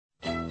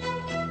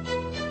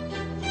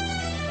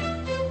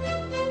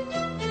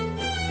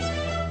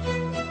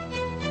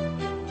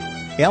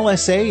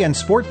LSA and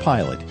Sport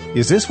Pilot.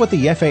 Is this what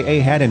the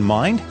FAA had in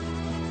mind?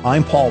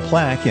 I'm Paul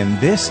Plack, and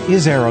this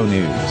is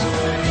Aero-News.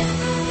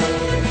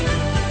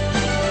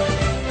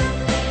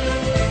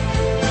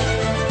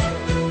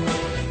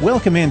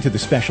 Welcome into the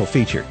special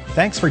feature.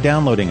 Thanks for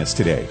downloading us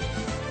today.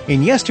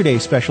 In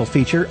yesterday's special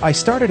feature, I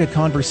started a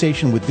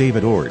conversation with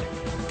David Ord,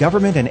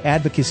 government and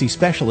advocacy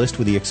specialist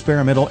with the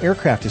Experimental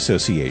Aircraft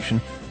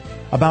Association,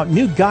 about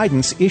new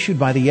guidance issued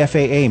by the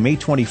FAA May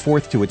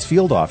 24th to its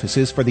field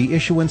offices for the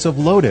issuance of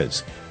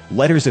LODAs,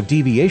 Letters of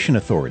Deviation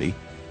Authority,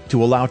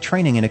 to allow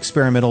training in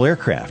experimental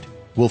aircraft.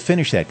 We'll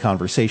finish that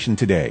conversation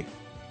today.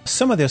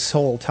 Some of this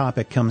whole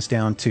topic comes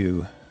down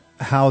to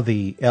how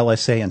the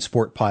LSA and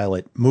Sport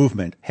Pilot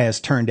movement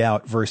has turned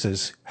out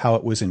versus how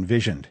it was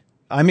envisioned.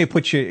 I may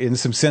put you in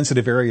some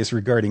sensitive areas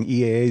regarding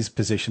EAA's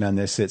position on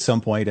this at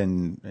some point,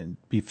 and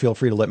feel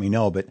free to let me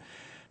know. But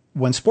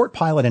when Sport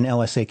Pilot and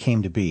LSA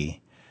came to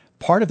be,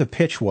 part of the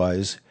pitch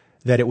was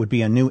that it would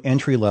be a new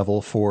entry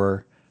level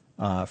for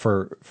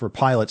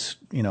pilots,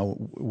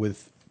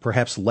 with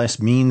perhaps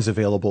less means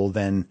available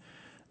than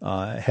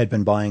had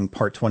been buying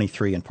Part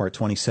 23 and Part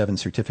 27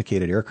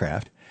 certificated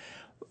aircraft.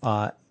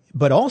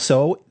 But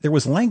also, there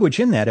was language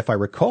in that, if I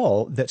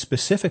recall, that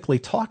specifically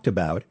talked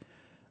about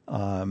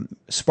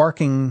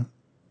sparking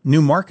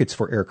new markets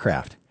for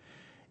aircraft.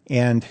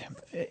 And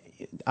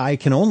I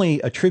can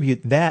only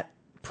attribute that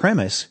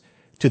premise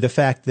to the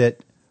fact that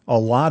a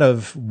lot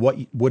of what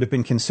would have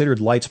been considered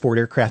light sport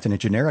aircraft in a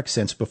generic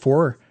sense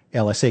before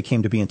LSA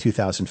came to be in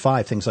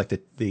 2005, things like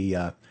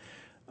the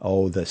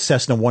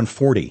Cessna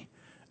 140,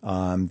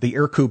 the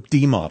Air Coupe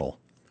D model,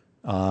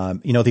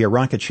 the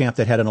Aranca Champ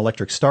that had an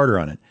electric starter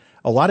on it.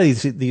 A lot of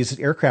these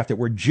aircraft that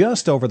were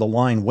just over the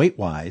line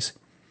weight-wise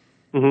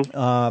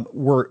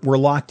were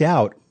locked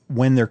out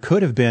when there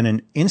could have been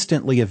an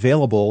instantly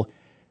available,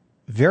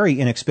 very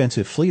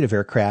inexpensive fleet of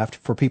aircraft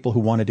for people who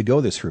wanted to go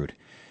this route.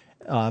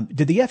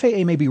 Did the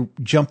FAA maybe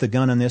jump the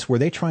gun on this? Were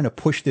they trying to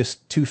push this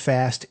too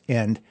fast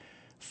and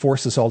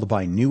force us all to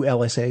buy new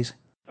LSAs?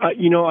 I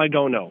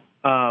don't know.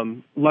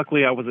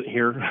 Luckily, I wasn't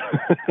here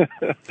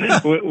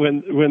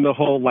when the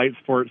whole light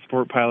sport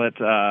pilot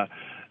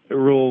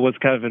rule was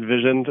kind of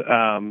envisioned.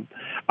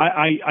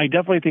 I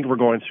definitely think we're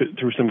going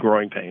through some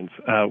growing pains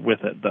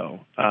with it, though.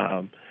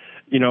 I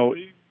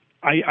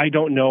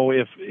don't know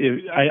if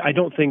I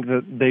don't think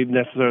that they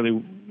necessarily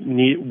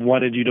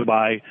wanted you to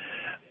buy.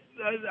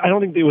 I don't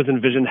think it was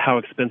envisioned how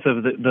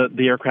expensive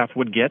the aircraft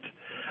would get.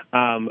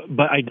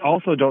 But I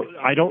also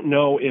don't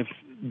know if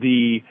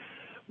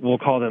we'll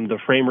call them the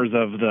framers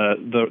of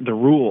the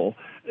rule,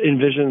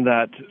 envisioned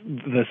that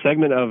the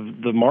segment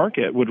of the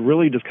market would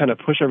really just kind of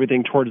push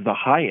everything towards the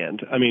high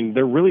end. I mean,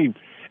 they're really,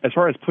 as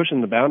far as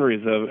pushing the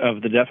boundaries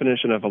of the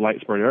definition of a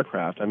light sport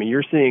aircraft, I mean,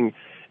 you're seeing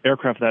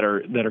aircraft that are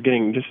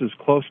getting just as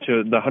close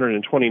to the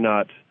 120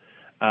 knot,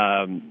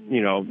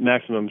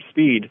 maximum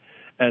speed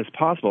as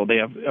possible.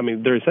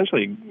 They're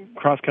essentially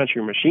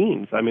cross-country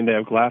machines. I mean, they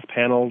have glass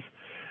panels.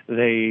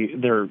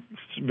 They're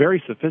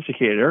very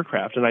sophisticated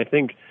aircraft, and I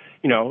think,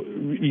 you got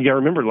to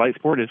remember, light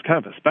sport is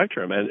kind of a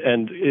spectrum,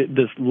 and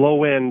this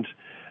low-end,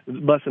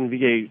 less than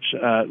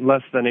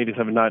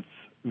 87 knots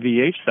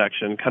VH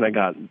section kind of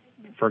got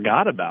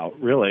forgot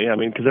about, really. I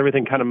mean, because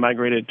everything kind of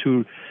migrated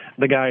to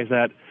the guys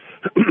that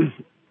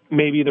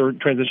maybe they're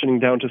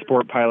transitioning down to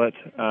Sport Pilot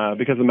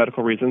because of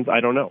medical reasons. I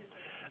don't know.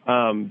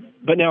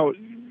 But now,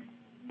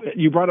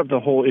 you brought up the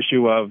whole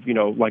issue of,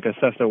 like a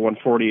Cessna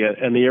 140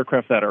 and the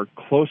aircraft that are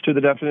close to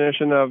the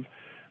definition of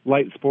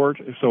light sport,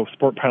 so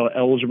Sport Pilot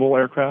eligible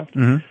aircraft.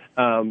 Mm-hmm.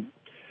 And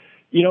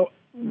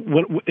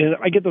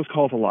I get those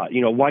calls a lot.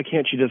 Why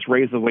can't you just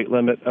raise the weight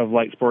limit of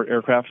light sport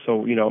aircraft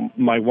so,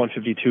 my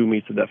 152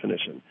 meets the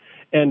definition?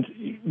 And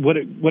what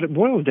it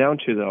boils down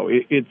to, though,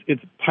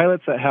 it's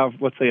pilots that have,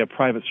 let's say, a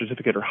private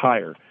certificate or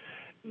higher.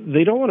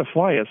 They don't want to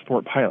fly as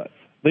Sport Pilots.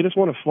 They just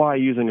want to fly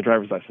using a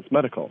driver's license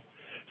medical.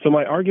 So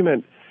my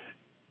argument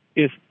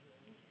is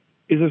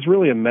this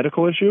really a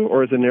medical issue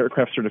or is it an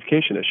aircraft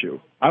certification issue?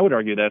 I would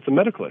argue that it's a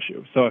medical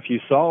issue. So if you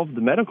solve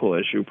the medical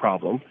issue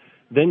problem,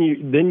 then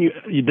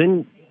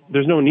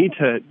there's no need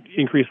to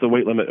increase the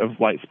weight limit of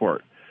light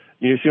sport.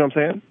 You see what I'm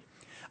saying?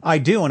 I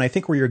do, and I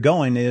think where you're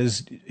going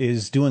is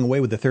doing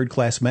away with the third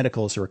class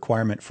medical as a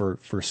requirement for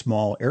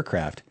small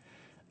aircraft,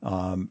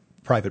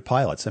 private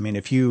pilots. I mean,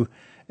 if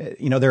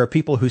there are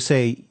people who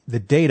say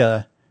the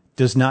data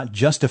does not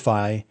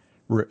justify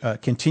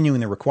continuing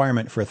the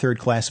requirement for a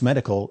third-class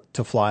medical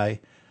to fly,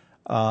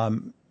 a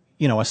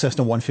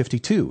Cessna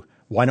 152.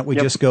 Why don't we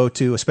just go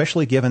to,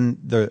 especially given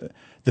the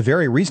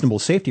very reasonable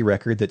safety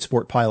record that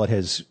Sport Pilot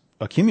has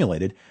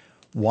accumulated,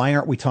 why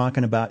aren't we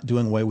talking about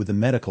doing away with the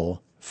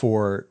medical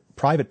for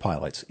private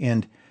pilots?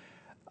 And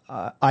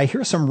I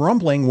hear some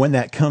rumbling when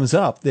that comes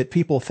up that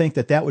people think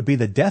that would be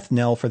the death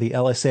knell for the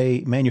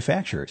LSA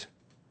manufacturers.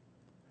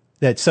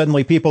 That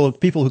suddenly people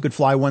who could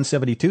fly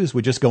 172s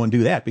would just go and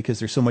do that because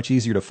they're so much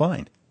easier to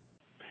find.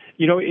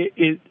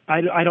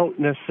 I don't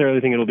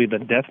necessarily think it'll be the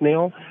death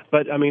nail,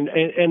 but I mean,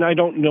 and I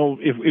don't know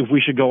if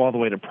we should go all the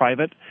way to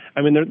private.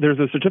 I mean, there's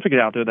a certificate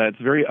out there that's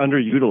very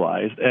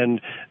underutilized,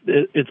 and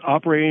its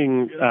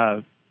operating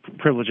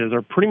privileges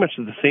are pretty much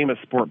the same as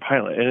sport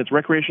pilot, and it's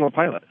recreational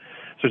pilot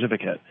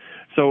certificate.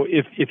 So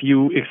if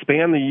you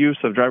expand the use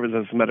of driver's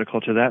license medical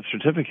to that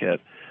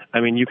certificate, I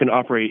mean, you can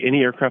operate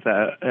any aircraft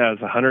that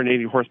has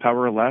 180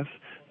 horsepower or less,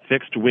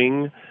 fixed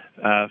wing,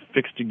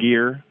 fixed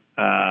gear,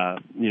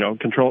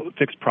 control,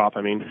 fixed prop.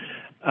 I mean,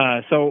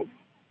 so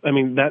I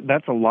mean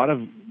that's a lot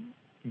of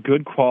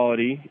good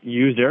quality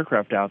used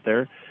aircraft out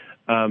there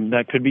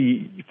that could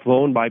be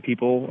flown by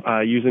people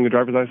using a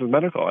driver's license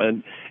medical,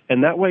 and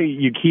that way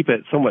you keep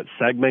it somewhat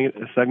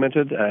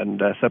segmented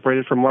and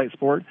separated from light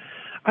sport.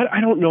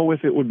 I don't know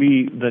if it would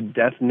be the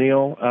death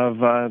nail of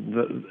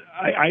the.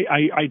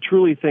 I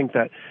truly think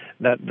that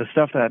the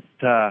stuff that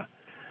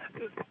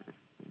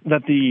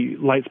the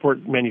light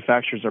sport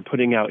manufacturers are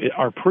putting out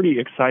are pretty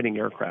exciting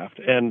aircraft,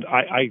 and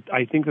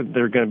I think that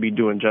they're going to be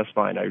doing just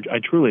fine. I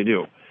truly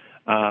do,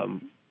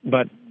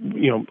 but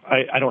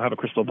I don't have a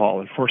crystal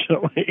ball,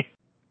 unfortunately.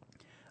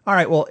 All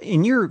right. Well,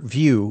 in your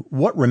view,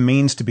 what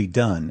remains to be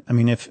done? I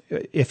mean, if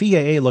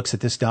EAA looks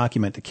at this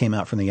document that came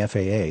out from the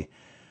FAA,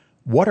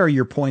 what are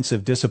your points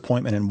of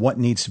disappointment and what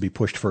needs to be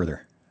pushed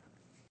further?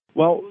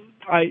 Well,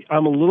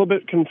 I'm a little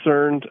bit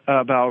concerned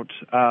about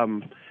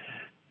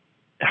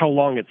how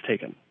long it's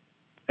taken.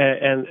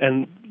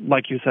 And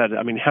like you said,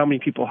 I mean, how many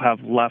people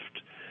have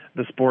left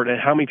the sport and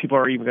how many people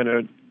are even going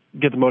to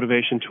get the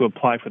motivation to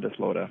apply for this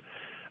LOTA?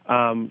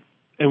 And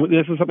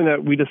this is something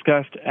that we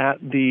discussed at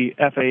the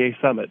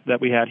FAA summit that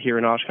we had here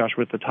in Oshkosh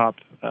with the top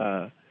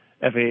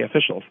FAA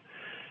officials.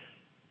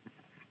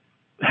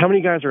 How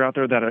many guys are out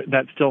there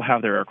that still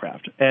have their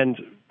aircraft? And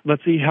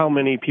let's see how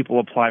many people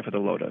apply for the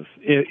LOTAs.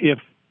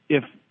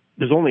 If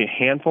there's only a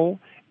handful,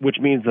 which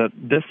means that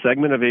this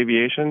segment of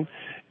aviation,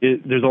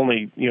 there's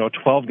only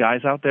 12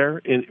 guys out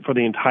there for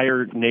the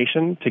entire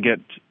nation to get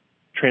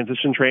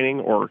transition training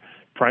or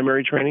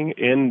primary training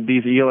in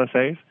these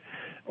ELSAs,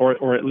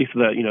 or at least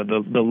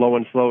the low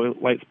and slow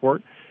light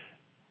sport.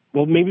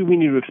 Well, maybe we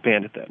need to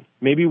expand it then.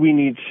 Maybe we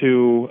need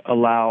to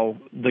allow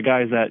the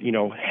guys that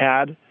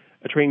had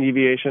a training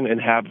deviation and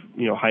have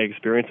high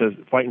experience as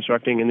flight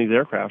instructing in these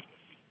aircraft.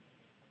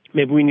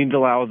 Maybe we need to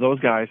allow those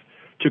guys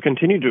to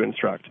continue to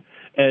instruct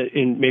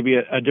in maybe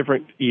a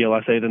different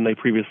ELSA than they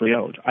previously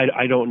owned.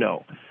 I don't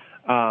know.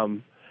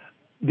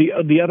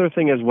 The other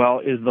thing as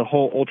well is the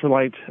whole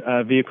ultralight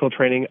vehicle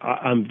training.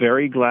 I'm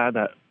very glad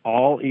that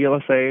all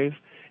ELSAs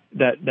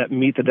that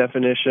meet the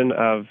definition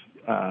of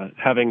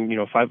having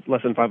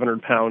less than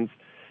 500 pounds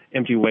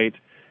empty weight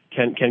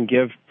can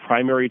give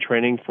primary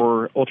training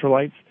for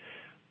ultralights.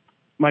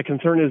 My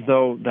concern is,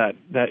 though,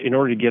 that in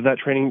order to give that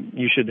training,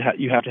 you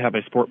have to have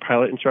a sport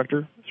pilot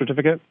instructor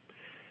certificate.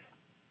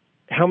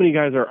 How many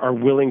guys are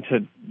willing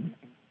to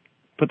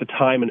put the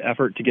time and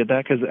effort to get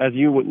that? Because as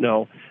you would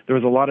know, there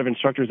was a lot of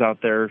instructors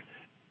out there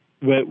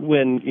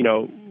when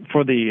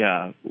for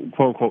the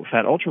quote-unquote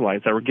fat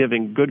ultralights that were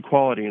giving good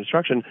quality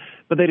instruction,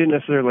 but they didn't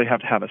necessarily have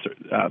to have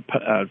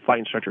a flight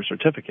instructor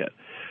certificate.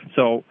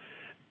 So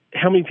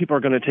how many people are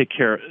going to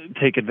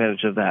take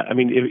advantage of that? I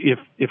mean,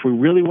 if we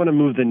really want to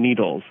move the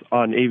needles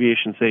on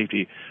aviation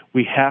safety,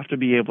 we have to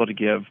be able to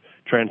give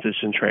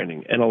transition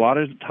training. And a lot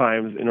of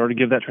times, in order to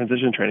give that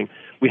transition training,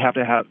 we have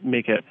to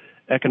make it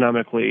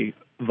economically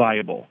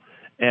viable.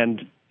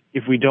 And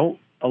if we don't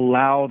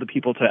allow the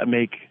people to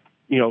make,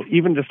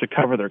 even just to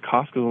cover their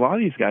costs, because a lot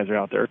of these guys are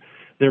out there,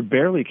 they're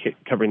barely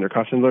covering their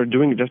costs, and they're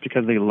doing it just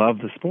because they love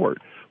the sport.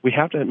 We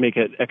have to make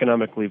it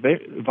economically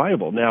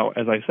viable. Now,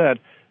 as I said,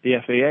 the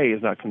FAA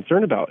is not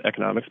concerned about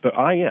economics, but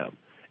I am,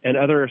 and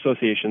other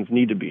associations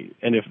need to be.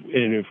 And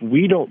if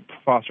we don't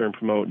foster and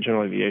promote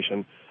general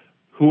aviation,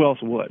 who else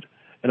would?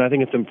 And I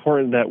think it's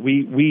important that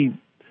we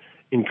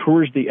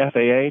encourage the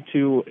FAA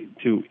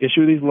to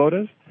issue these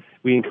LOTAs.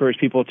 We encourage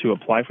people to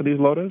apply for these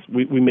LOTAs.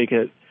 We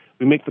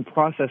make the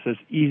process as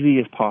easy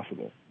as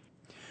possible.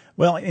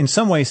 Well, in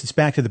some ways, it's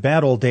back to the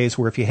bad old days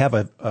where if you have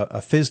a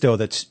FSDO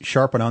that's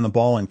sharp and on the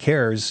ball and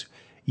cares,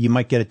 you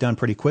might get it done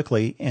pretty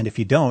quickly. And if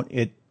you don't,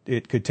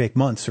 it could take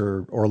months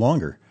or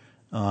longer.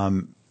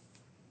 And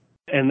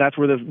that's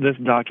where this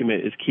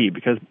document is key,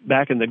 because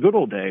back in the good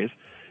old days,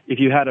 if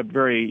you had a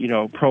very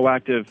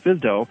proactive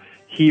FSDO,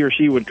 he or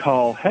she would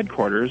call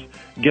headquarters,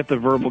 get the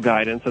verbal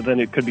guidance, and then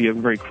it could be a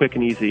very quick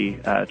and easy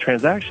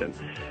transaction.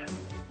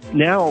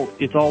 Now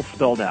it's all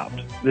spelled out.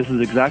 This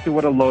is exactly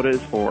what a LOTA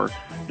is for.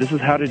 This is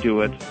how to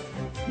do it.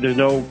 There's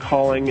no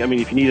calling. I mean,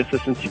 if you need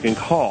assistance, you can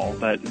call.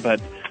 But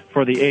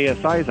for the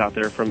ASIs out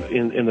there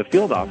in the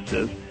field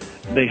offices,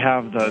 they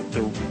have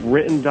the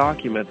written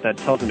document that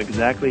tells them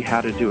exactly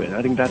how to do it.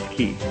 I think that's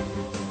key.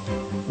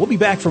 We'll be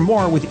back for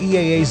more with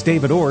EAA's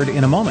David Ord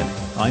in a moment.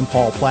 I'm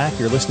Paul Plack.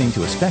 You're listening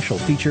to a special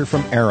feature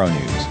from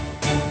Aero-News.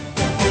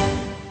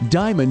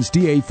 Diamond's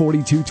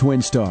DA-42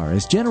 Twin Star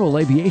is General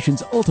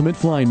Aviation's ultimate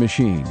flying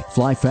machine.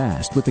 Fly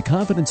fast with the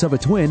confidence of a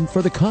twin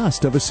for the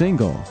cost of a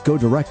single. Go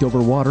direct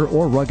over water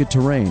or rugged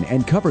terrain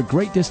and cover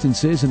great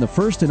distances in the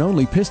first and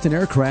only piston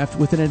aircraft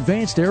with an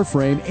advanced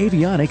airframe,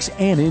 avionics,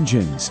 and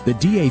engines. The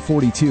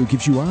DA-42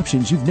 gives you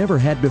options you've never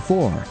had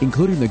before,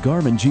 including the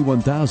Garmin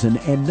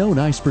G1000 and no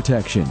ice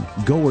protection.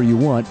 Go where you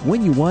want,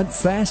 when you want,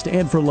 fast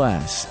and for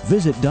less.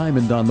 Visit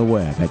Diamond on the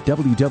web at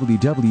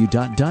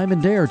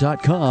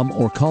www.diamondair.com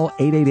or call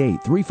 888-359-3220.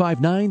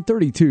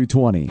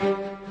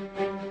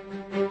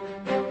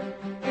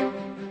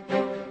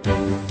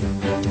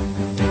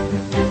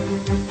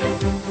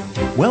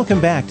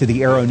 Welcome back to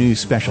the Aero-News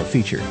special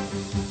feature.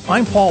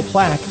 I'm Paul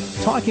Plack,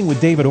 talking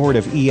with David Ord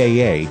of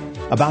EAA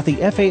about the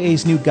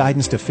FAA's new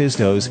guidance to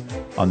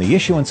FSDOs on the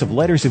issuance of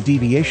letters of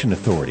deviation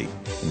authority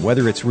and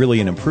whether it's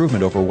really an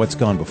improvement over what's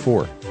gone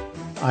before.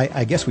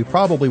 I guess we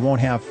probably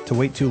won't have to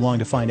wait too long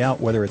to find out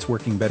whether it's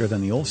working better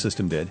than the old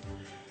system did.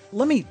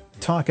 Let me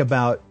talk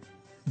about,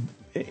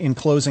 in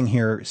closing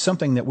here,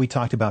 something that we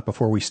talked about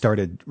before we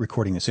started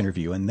recording this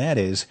interview, and that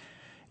is,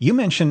 you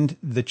mentioned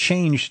the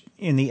change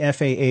in the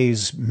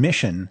FAA's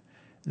mission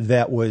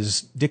that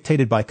was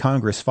dictated by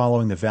Congress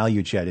following the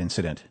ValueJet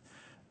incident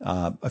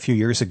a few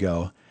years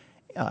ago.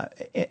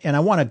 And I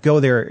want to go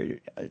there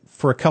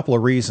for a couple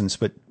of reasons,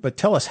 but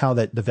tell us how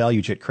the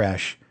ValueJet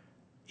crash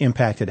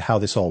impacted how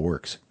this all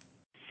works.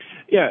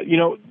 Yeah,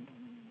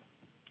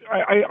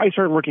 I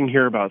started working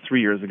here about 3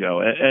 years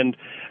ago, and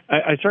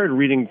I started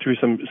reading through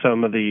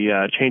some of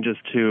the changes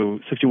to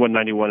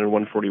 6191 and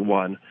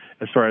 141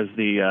 as far as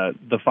the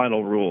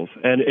final rules.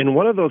 And in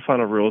one of those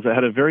final rules, it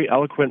had a very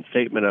eloquent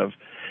statement of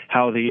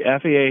how the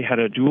FAA had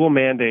a dual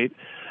mandate.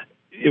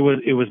 It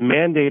was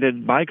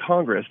mandated by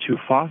Congress to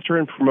foster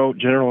and promote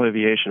general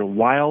aviation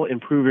while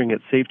improving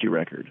its safety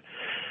record.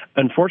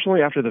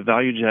 Unfortunately, after the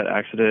ValueJet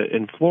accident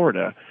in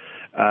Florida,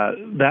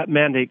 that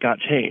mandate got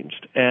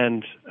changed,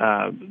 and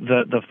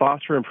the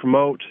foster and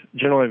promote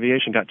general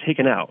aviation got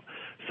taken out.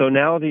 So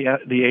now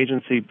the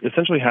agency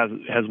essentially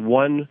has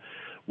one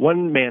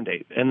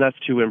mandate, and that's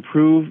to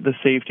improve the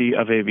safety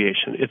of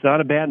aviation. It's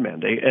not a bad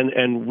mandate,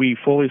 and we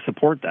fully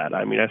support that.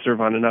 I mean, I serve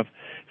on enough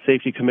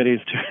safety committees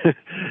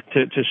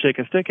to shake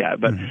a stick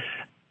at, but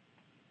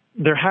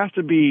there has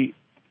to be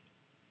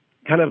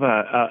kind of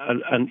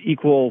an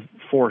equal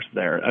force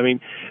there. I mean,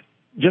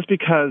 just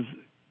because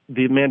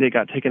the mandate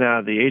got taken out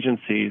of the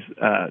agency's,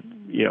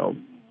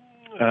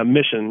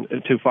 mission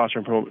to foster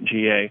and promote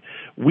GA,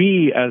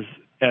 we as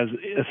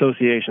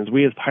associations,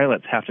 we as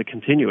pilots have to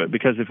continue it,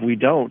 because if we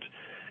don't,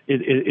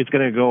 it's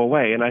going to go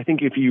away. And I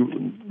think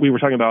we were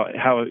talking about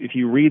how if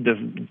you read this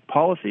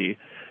policy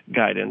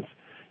guidance,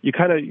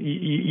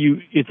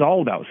 it's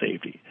all about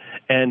safety,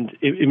 and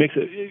it makes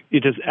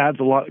it just adds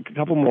a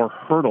couple more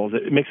hurdles.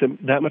 It makes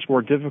it that much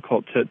more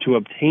difficult to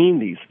obtain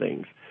these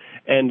things.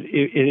 And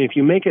if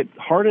you make it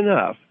hard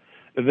enough,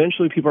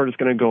 eventually people are just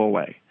going to go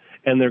away,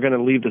 and they're going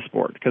to leave the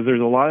sport, because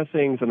there's a lot of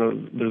things,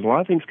 and there's a lot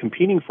of things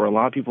competing for a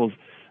lot of people's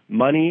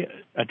money,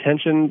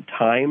 attention,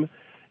 time,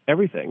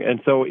 everything.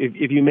 And so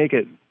if you make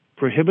it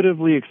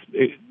prohibitively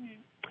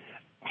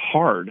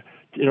hard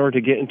in order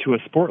to get into a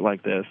sport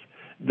like this,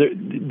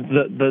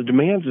 the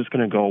demand's just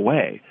going to go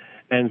away.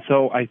 And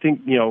so I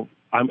think,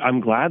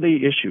 I'm glad they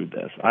issued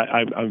this.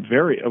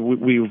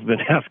 We've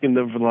been asking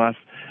them for the last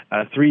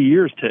 3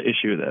 years to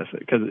issue this,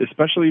 because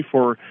especially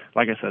for,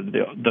 like I said,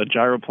 the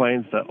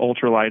gyroplanes, the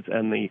ultralights,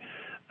 and the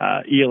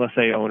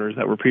ELSA owners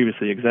that were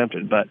previously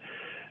exempted. But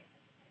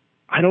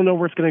I don't know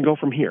where it's going to go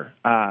from here.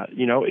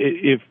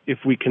 If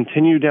we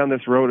continue down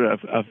this road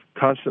of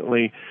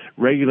constantly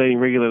regulating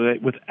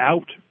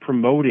without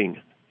promoting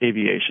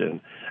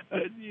aviation,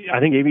 I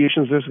think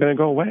aviation is just going to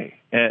go away,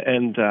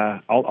 and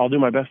I'll do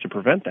my best to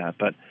prevent that.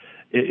 But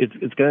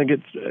it's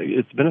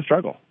been a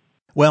struggle.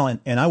 Well,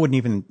 and I wouldn't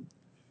even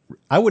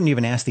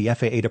ask the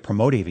FAA to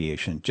promote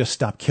aviation. Just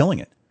stop killing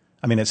it.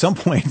 I mean, at some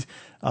point,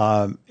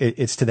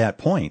 it's to that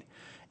point.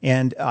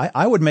 And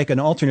I would make an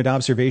alternate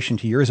observation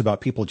to yours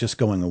about people just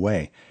going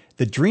away.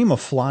 The dream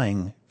of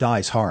flying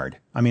dies hard.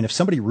 I mean, if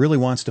somebody really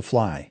wants to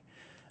fly,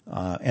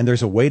 and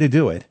there's a way to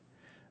do it,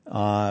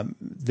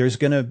 there's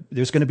gonna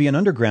be an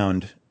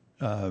underground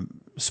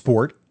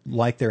sport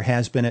like there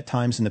has been at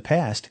times in the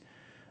past.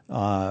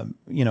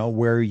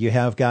 Where you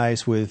have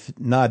guys with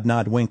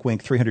nod, wink,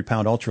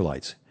 300-pound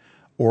ultralights,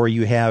 or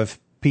you have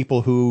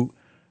people who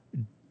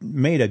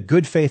made a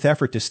good faith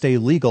effort to stay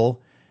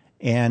legal,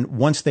 and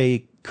once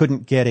they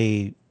couldn't get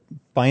a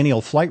biennial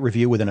flight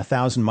review within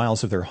 1,000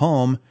 miles of their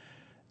home,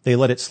 they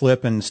let it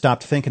slip and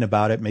stopped thinking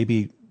about it.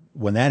 Maybe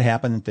when that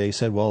happened, they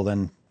said, well,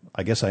 then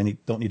I guess I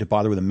don't need to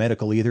bother with a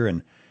medical either.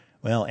 And,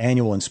 well,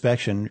 annual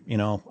inspection,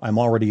 I'm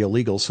already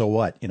illegal, so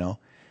what,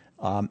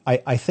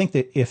 I think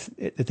that if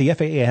the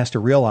FAA has to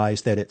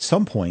realize that at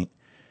some point,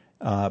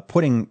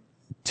 putting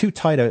too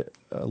tight a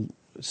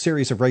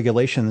series of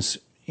regulations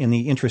in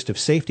the interest of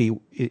safety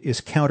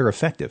is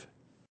counter-effective.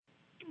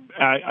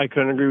 I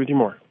couldn't agree with you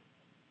more.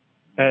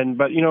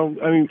 But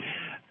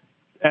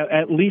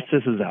at least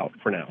this is out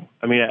for now.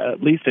 I mean,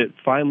 at least it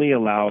finally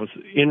allows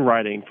in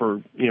writing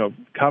for,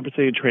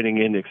 compensated training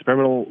in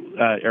experimental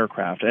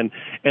aircraft. And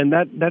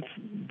that's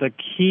the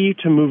key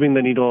to moving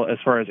the needle as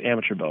far as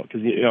amateur build,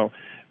 because,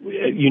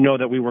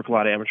 that we work a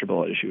lot of amateur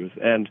build issues.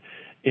 And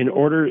in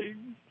order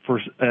for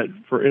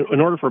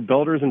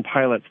builders and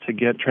pilots to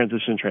get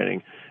transition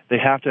training, they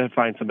have to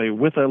find somebody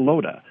with a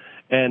LOTA.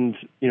 And,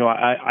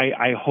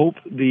 I hope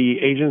the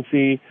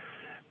agency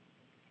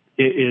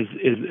is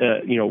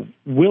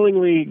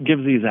willingly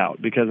gives these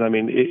out, because I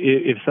mean,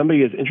 if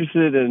somebody is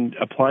interested in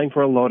applying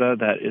for a LOTA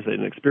that is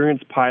an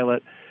experienced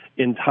pilot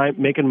in time,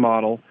 make and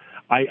model,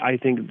 I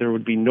think there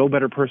would be no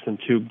better person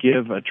to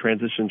give a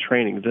transition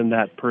training than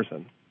that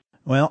person.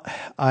 Well,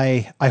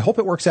 I hope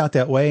it works out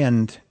that way,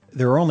 and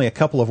there are only a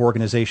couple of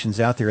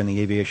organizations out there in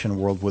the aviation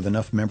world with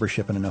enough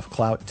membership and enough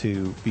clout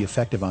to be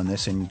effective on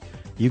this, and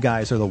you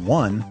guys are the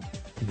one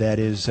that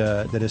is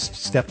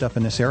stepped up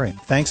in this area.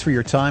 Thanks for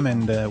your time,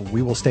 and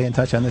we will stay in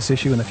touch on this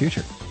issue in the future.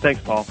 Thanks,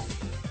 Paul.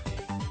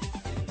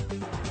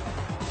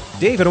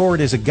 David Ord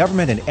is a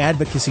government and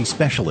advocacy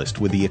specialist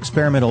with the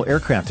Experimental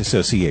Aircraft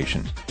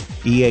Association.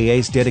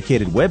 EAA's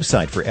dedicated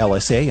website for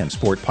LSA and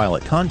sport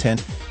pilot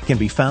content can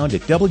be found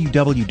at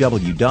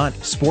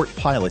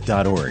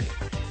www.sportpilot.org.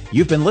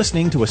 You've been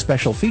listening to a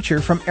special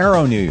feature from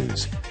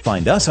Aero-News.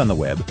 Find us on the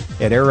web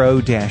at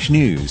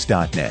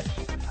aero-news.net.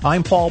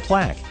 I'm Paul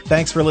Plack.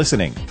 Thanks for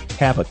listening.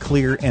 Have a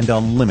clear and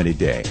unlimited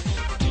day.